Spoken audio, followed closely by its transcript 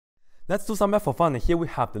Let's do some math for fun. And here we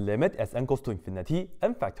have the limit as n goes to infinity,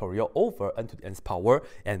 n factorial over n to the nth power,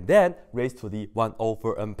 and then raised to the 1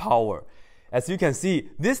 over n power. As you can see,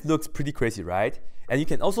 this looks pretty crazy, right? And you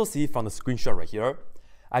can also see from the screenshot right here,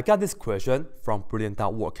 I got this question from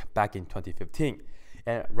Brilliant.work back in 2015.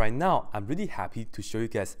 And right now, I'm really happy to show you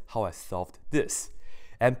guys how I solved this.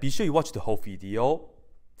 And be sure you watch the whole video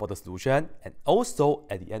for the solution. And also,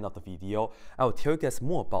 at the end of the video, I will tell you guys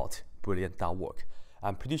more about Brilliant.work.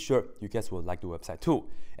 I'm pretty sure you guys will like the website too.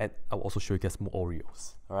 And I will also show you guys more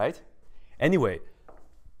Oreos, all right? Anyway,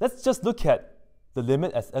 let's just look at the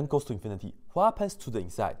limit as n goes to infinity. What happens to the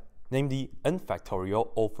inside? Namely, n factorial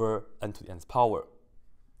over n to the nth power.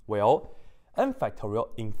 Well, n factorial,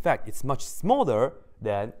 in fact, is much smaller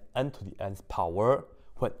than n to the nth power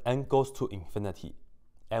when n goes to infinity.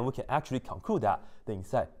 And we can actually conclude that the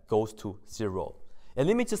inside goes to 0. And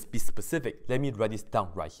let me just be specific. Let me write this down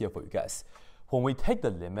right here for you guys. When we take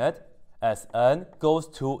the limit as n goes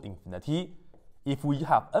to infinity, if we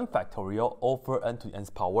have n factorial over n to the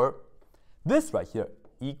nth power, this right here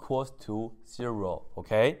equals to 0,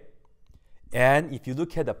 okay? And if you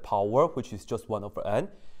look at the power, which is just 1 over n,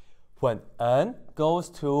 when n goes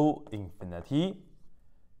to infinity,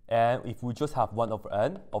 and if we just have 1 over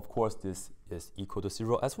n, of course this is equal to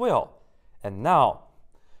 0 as well. And now,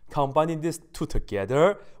 combining these two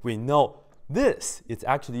together, we know this is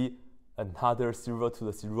actually another 0 to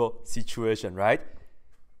the 0 situation, right?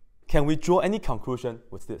 Can we draw any conclusion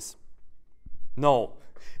with this? No.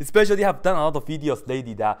 Especially I've done a lot of videos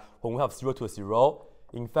lately that when we have 0 to 0,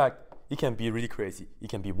 in fact, it can be really crazy. It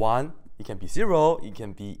can be 1, it can be 0, it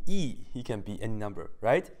can be e, it can be any number,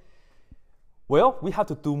 right? Well, we have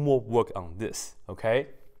to do more work on this, okay?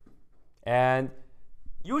 And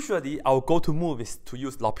usually our go-to move is to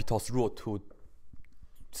use L'Hopital's rule to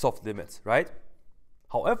solve limits, right?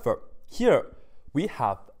 However, here we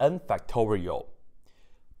have n factorial.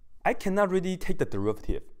 I cannot really take the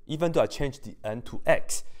derivative, even though I changed the n to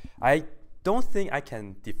x. I don't think I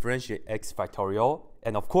can differentiate x factorial.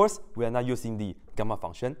 And of course, we are not using the gamma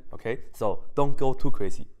function, okay? So don't go too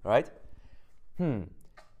crazy, right?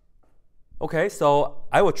 Okay, so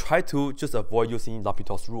I will try to just avoid using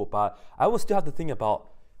L'Hopital's rule, but I will still have to think about,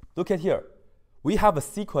 look at here. We have a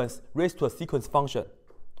sequence raised to a sequence function.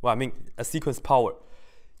 Well, I mean, a sequence power.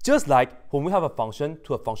 Just like when we have a function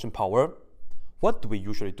to a function power, what do we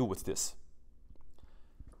usually do with this?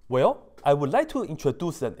 Well, I would like to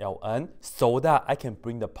introduce an ln so that I can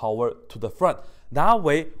bring the power to the front. That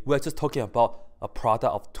way, we're just talking about a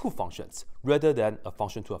product of two functions rather than a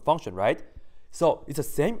function to a function, right? So it's the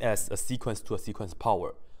same as a sequence to a sequence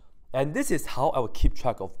power. And this is how I will keep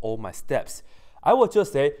track of all my steps. I will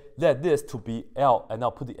just say, let this to be L, and I'll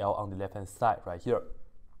put the L on the left-hand side right here.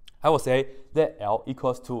 I will say that L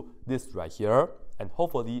equals to this right here, and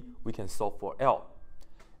hopefully we can solve for L.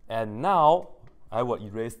 And now I will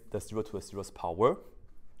erase the 0 to the 0's power,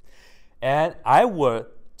 and I will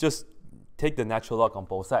just take the natural log on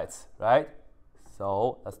both sides, right?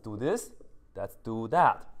 So let's do this, let's do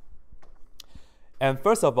that. And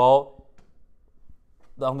first of all,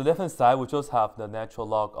 on the left-hand side, we just have the natural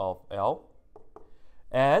log of L,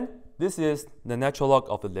 and this is the natural log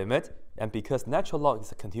of the limit. And because natural log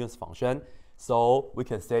is a continuous function, so we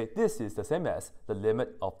can say this is the same as the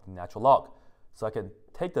limit of the natural log. So I can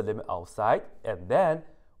take the limit outside, and then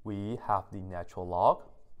we have the natural log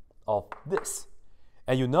of this.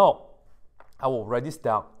 And you know, I will write this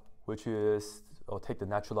down, which is, I'll take the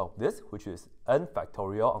natural log of this, which is n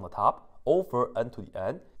factorial on the top, over n to the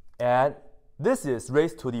n. And this is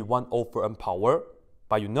raised to the 1 over n power.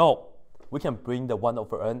 But you know, we can bring the 1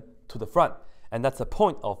 over n to the front. And that's the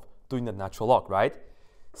point of doing the natural log, right?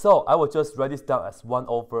 So I will just write this down as 1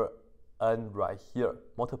 over n right here,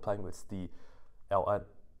 multiplying with the ln,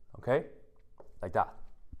 okay? Like that.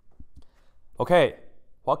 Okay,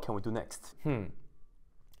 what can we do next?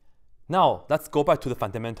 Now, let's go back to the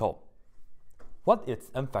fundamental. What is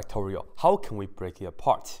n factorial? How can we break it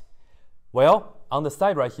apart? Well, on the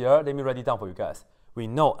side right here, let me write it down for you guys. We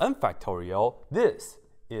know n factorial, this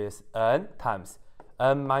is n times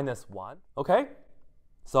n minus 1, okay?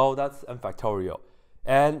 So that's n factorial.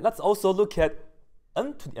 And let's also look at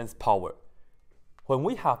n to the nth power. When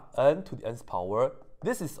we have n to the nth power,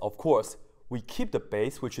 this is, of course, we keep the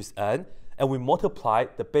base, which is n, and we multiply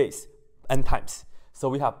the base n times. So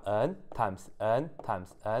we have n times n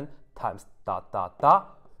times n times dot dot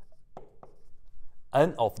dot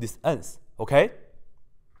n of these n's, okay?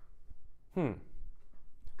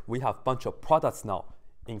 We have a bunch of products now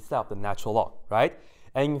instead of the natural log, right?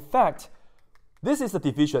 And in fact, this is the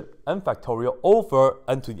division n factorial over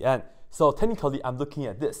n to the n. So technically, I'm looking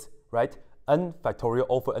at this, right? n factorial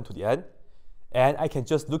over n to the n. And I can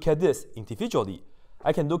just look at this individually.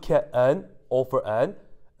 I can look at n over n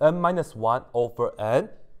minus 1 over n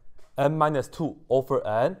minus 2 over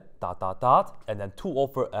n, dot, dot, dot, and then 2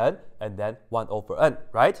 over n, and then 1 over n,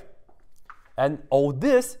 right? And all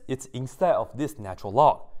this is instead of this natural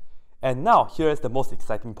log. And now here is the most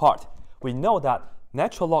exciting part. We know that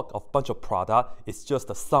natural log of bunch of product is just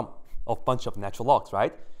the sum of bunch of natural logs,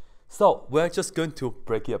 right? So we're just going to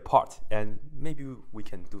break it apart, and maybe we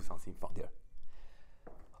can do something from there.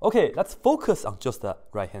 Okay, let's focus on just the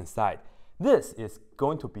right-hand side. This is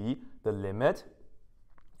going to be the limit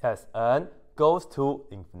as n goes to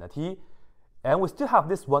infinity. And we still have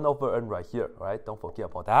this 1 over n right here, right? Don't forget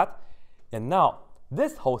about that. And now,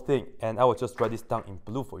 this whole thing, and I will just write this down in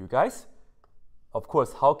blue for you guys. Of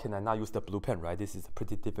course, how can I not use the blue pen, right? This is a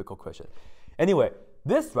pretty difficult question. Anyway,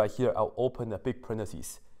 this right here, I'll open a big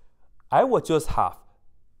parentheses. I will just have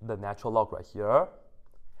the natural log right here.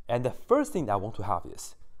 And the first thing I want to have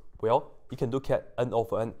is, well, you can look at n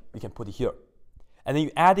over n, you can put it here. And then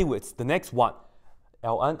you add it with the next one,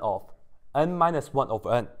 ln of n minus 1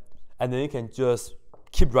 over n. And then you can just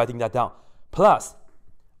keep writing that down. Plus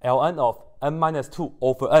ln of n minus 2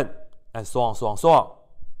 over n, and so on, so on, so on.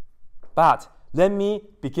 But let me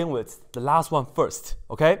begin with the last one first,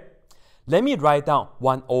 okay? Let me write down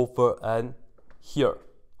 1 over n here.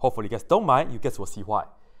 Hopefully you guys don't mind, you guys will see why.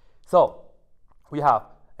 So we have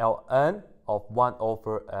ln of 1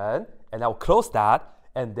 over n, and I will close that,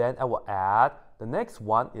 and then I will add, the next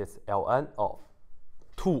one is ln of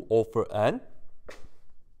 2 over n,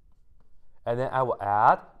 and then I will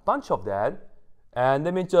add a bunch of them, and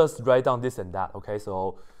let me just write down this and that, okay?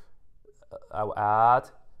 So I will add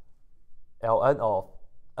ln of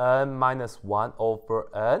n minus 1 over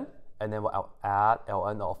n, and then I'll add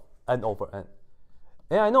ln of n over n.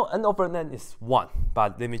 And I know n over n is 1,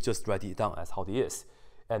 but let me just write it down as how it is.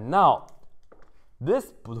 And now,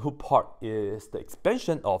 this blue part is the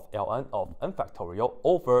expansion of ln of n factorial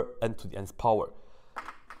over n to the nth power.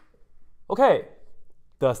 Okay,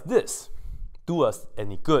 does this do us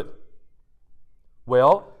any good?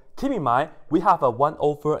 Well, keep in mind, we have a 1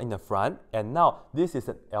 over in the front, and now this is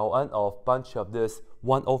an ln of bunch of this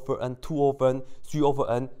 1 over n, 2 over n, 3 over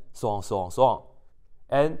n, so on, so on, so on.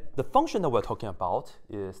 And the function that we're talking about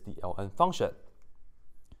is the ln function.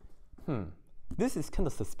 This is kind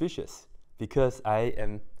of suspicious because I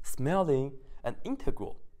am smelling an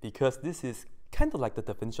integral, because this is kind of like the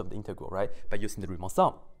definition of the integral, right? By using the Riemann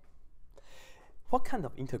sum. What kind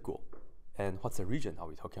of integral and what's the region are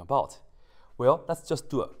we talking about? Well, let's just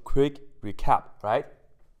do a quick recap, right?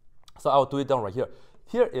 So I'll do it down right here.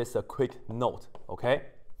 Here is a quick note, okay?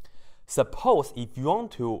 Suppose if you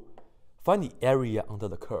want to find the area under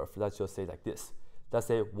the curve, let's just say like this. Let's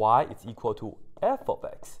say y is equal to f of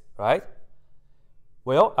x, right?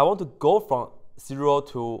 Well, I want to go from 0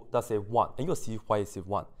 to, let's say, 1. And you'll see why is it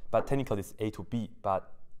 1. But technically it's a to b.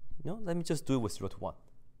 But let me just do it with 0 to 1.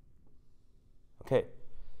 Okay.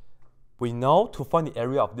 We know to find the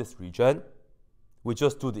area of this region, we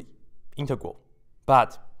just do the integral.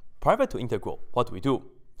 But prior to integral, what do?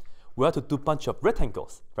 We have to do a bunch of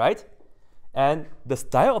rectangles, right? And the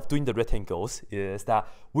style of doing the rectangles is that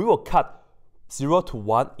we will cut 0 to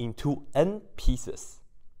 1 into n pieces.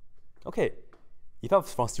 Okay. If I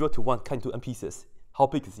was from 0 to 1 cut into n pieces, how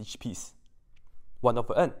big is each piece? 1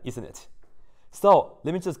 over n, isn't it? So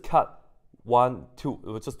let me just cut 1,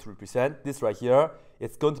 2, just to represent this right here.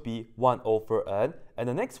 It's going to be 1 over n, and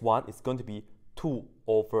the next one is going to be 2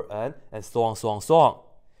 over n, and so on, so on, so on.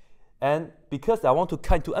 And because I want to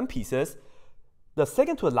cut into n pieces, the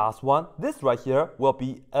second to the last one, this right here, will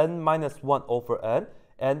be n minus 1 over n,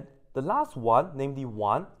 and the last one, namely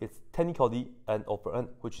 1, is technically n over n,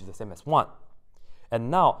 which is the same as 1. And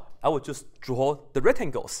now, I will just draw the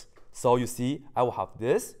rectangles. So you see, I will have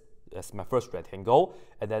this as my first rectangle,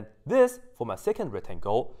 and then this for my second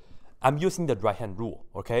rectangle. I'm using the right-hand rule,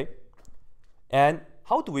 okay? And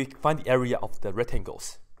how do we find the area of the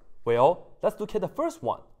rectangles? Well, let's look at the first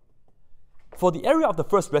one. For the area of the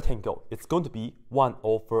first rectangle, it's going to be 1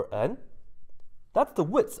 over n. That's the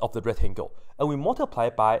width of the rectangle. And we multiply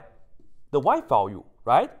by the y value,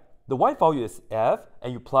 right? The y value is f,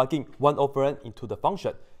 and you plug in 1 over n into the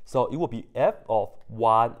function. So it will be f of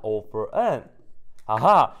 1 over n.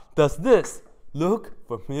 Aha! Does this look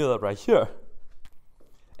familiar right here?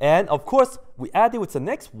 And of course, we add it with the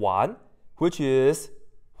next one, which is,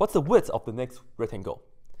 what's the width of the next rectangle?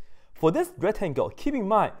 For this rectangle, keep in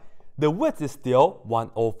mind, the width is still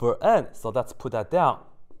 1 over n. So let's put that down.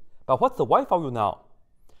 But what's the y value now?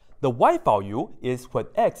 The y value is when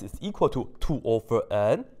x is equal to 2 over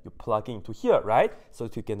n. You plug into here, right? So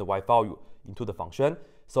to get the y value, into the function.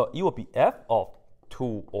 So it will be f of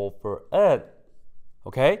 2 over n,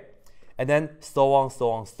 okay? And then so on,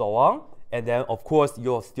 so on, so on. And then, of course,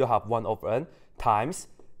 you'll still have 1 over n times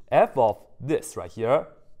f of this right here,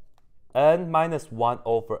 n minus 1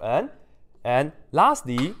 over n. And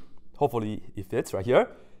lastly, hopefully it fits right here,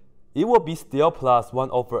 it will be still plus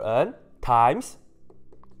 1 over n times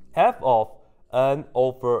f of n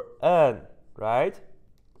over n, right?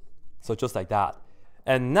 So just like that.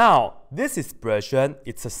 And now, this expression,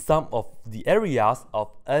 it's a sum of the areas of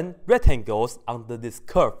n rectangles under this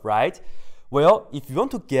curve, right? Well, if you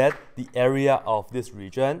want to get the area of this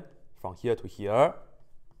region from here to here,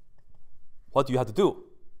 what do you have to do?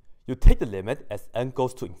 You take the limit as n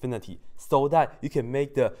goes to infinity so that you can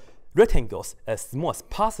make the rectangles as small as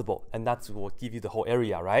possible, and that will give you the whole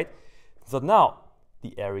area, right? So now,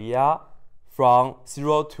 the area from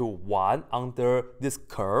 0 to 1 under this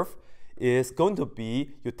curve is going to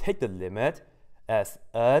be, you take the limit as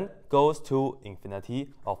n goes to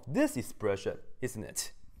infinity of this expression, isn't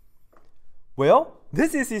it? Well,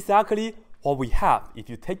 this is exactly what we have if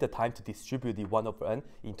you take the time to distribute the 1 over n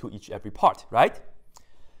into each every part, right?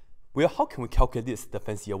 Well, how can we calculate this the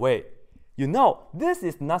fancier way? You know, this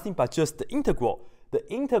is nothing but just the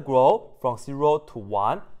integral from 0 to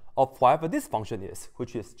 1 of whatever this function is,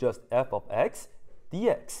 which is just f of x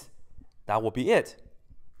dx. That will be it.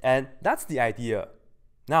 And that's the idea.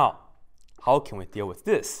 Now, how can we deal with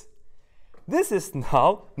this? This is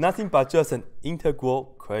now nothing but just an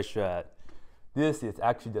integral question. This is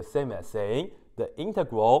actually the same as saying the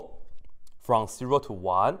integral from 0 to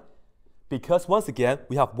 1, because once again,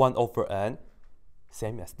 we have 1 over n,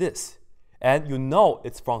 same as this. And you know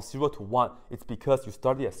it's from 0 to 1. It's because you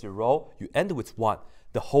started at 0, you end with 1.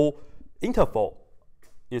 The whole interval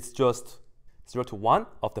is just 0 to 1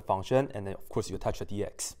 of the function, and then of course you attach the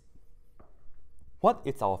dx. What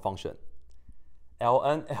is our function?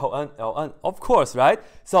 ln, ln, ln, of course, right?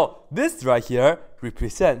 So this right here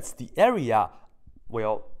represents the area,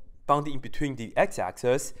 well, bounded in between the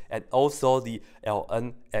x-axis and also the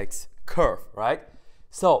ln x curve, right?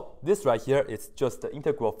 So this right here is just the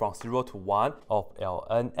integral from 0 to 1 of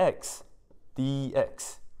ln x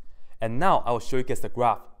dx. And now I will show you guys the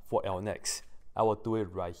graph for ln x. I will do it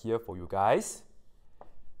right here for you guys.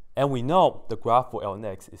 And we know the graph for ln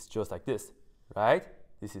x is just like this, right?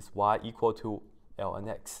 This is y equal to ln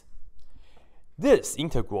x. This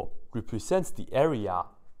integral represents the area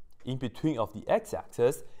in between of the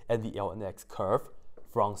x-axis and the ln x curve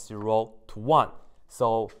from 0 to 1.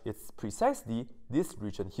 So it's precisely this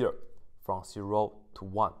region here, from 0 to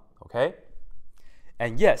 1, okay?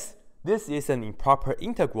 And yes, this is an improper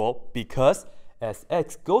integral because as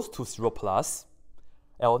x goes to 0 plus,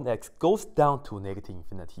 ln x goes down to negative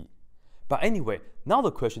infinity. But anyway, now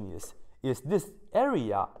the question is this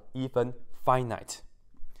area even finite?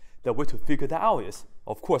 The way to figure that out is,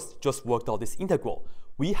 of course, just work out this integral.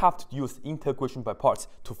 We have to use integration by parts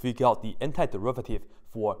to figure out the antiderivative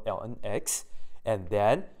for ln x, and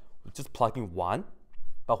then we just plug in 1.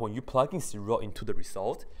 But when you plug in 0 into the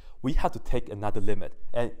result, we have to take another limit.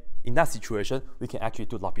 And in that situation, we can actually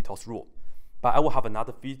do L'Hopital's rule. But I will have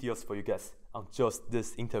another videos for you guys on just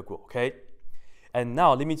this integral, okay? And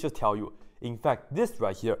now let me just tell you, in fact, this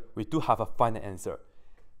right here, we do have a final answer.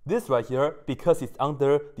 This right here, because it's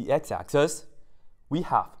under the x-axis, we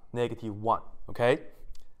have negative 1, okay?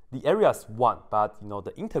 The area is 1, but you know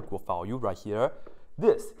the integral value right here,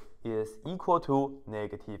 this is equal to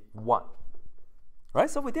negative 1. Right,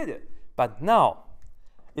 so we did it. But now,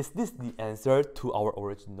 is this the answer to our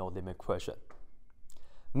original limit question?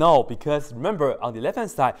 No, because remember, on the left-hand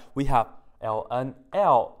side, we have ln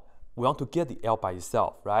L. We want to get the L by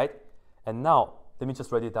itself, right? And now, let me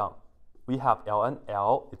just write it down. We have ln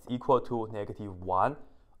L is equal to negative 1.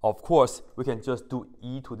 Of course, we can just do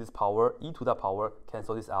e to this power, e to that power,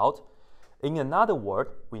 cancel this out. In another word,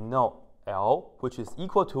 we know L, which is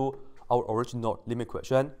equal to our original limit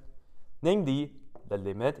question, namely the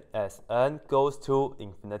limit as n goes to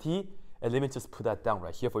infinity. And let me just put that down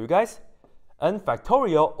right here for you guys. N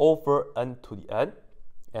factorial over n to the n,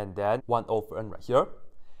 and then 1 over n right here.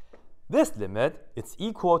 This limit is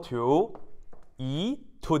equal to e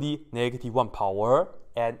to the negative 1 power,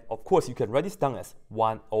 and of course you can write this down as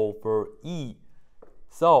 1 over e.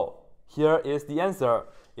 So here is the answer.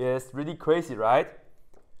 It's really crazy, right?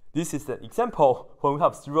 This is an example when we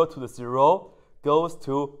have 0 to the 0 goes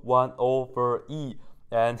to 1 over e.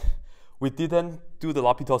 And we didn't do the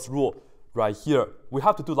L'Hopital's rule right here. We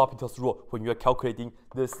have to do L'Hopital's rule when you're calculating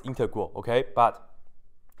this integral, okay? But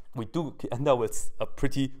we do end up with a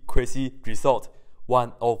pretty crazy result,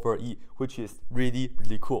 1 over e, which is really,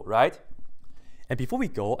 really cool, right? And before we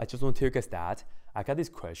go, I just want to tell you guys that I got this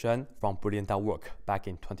question from Brilliant.work back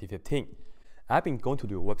in 2015. I've been going to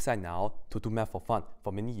the website now to do math for fun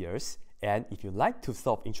for many years, and if you like to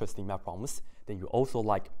solve interesting math problems, then you also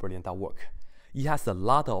like Brilliant.work. It has a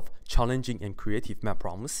lot of challenging and creative math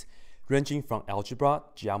problems, ranging from algebra,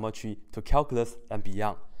 geometry, to calculus, and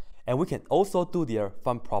beyond. And we can also do their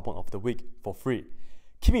fun problem of the week for free.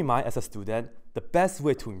 Keep in mind, as a student, the best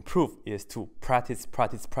way to improve is to practice.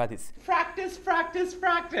 Practice.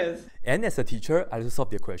 And as a teacher, I also solve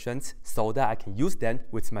their questions so that I can use them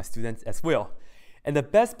with my students as well. And the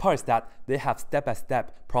best part is that they have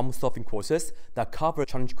step-by-step problem-solving courses that cover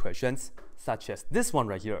challenge questions, such as this one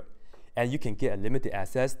right here. And you can get unlimited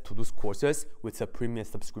access to those courses with a premium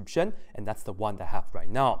subscription, and that's the one that I have right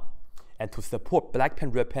now. And to support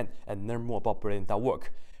blackpenredpen and learn more about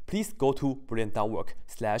Brilliant.work, please go to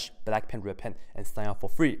brilliant.work/blackpenredpen and sign up for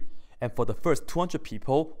free. And for the first 200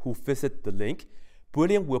 people who visit the link,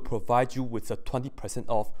 Brilliant will provide you with a 20%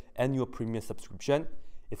 off annual premium subscription.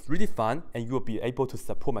 It's really fun, and you will be able to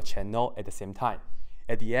support my channel at the same time.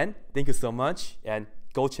 At the end, thank you so much, and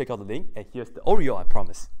go check out the link, and here's the Oreo, I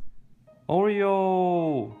promise.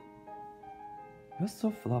 Oreo! You're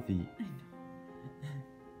so fluffy. I know.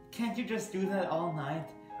 Can't you just do that all night?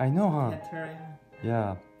 I know, huh? Pet her,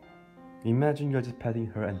 Yeah. Imagine you're just petting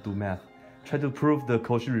her and do math. Try to prove the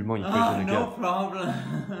Cauchy-Riemann equation again. No problem.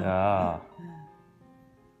 Yeah.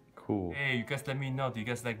 Cool. Hey, you guys let me know, do you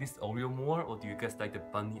guys like this Oreo more, or do you guys like the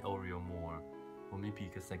bunny Oreo more? Or maybe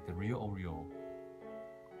you guys like the real Oreo?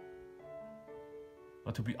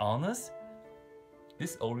 But to be honest,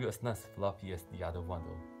 this Oreo is not as fluffy as the other one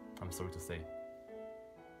though. I'm sorry to say.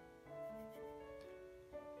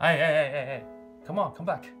 Hey, come on, come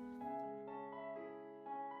back.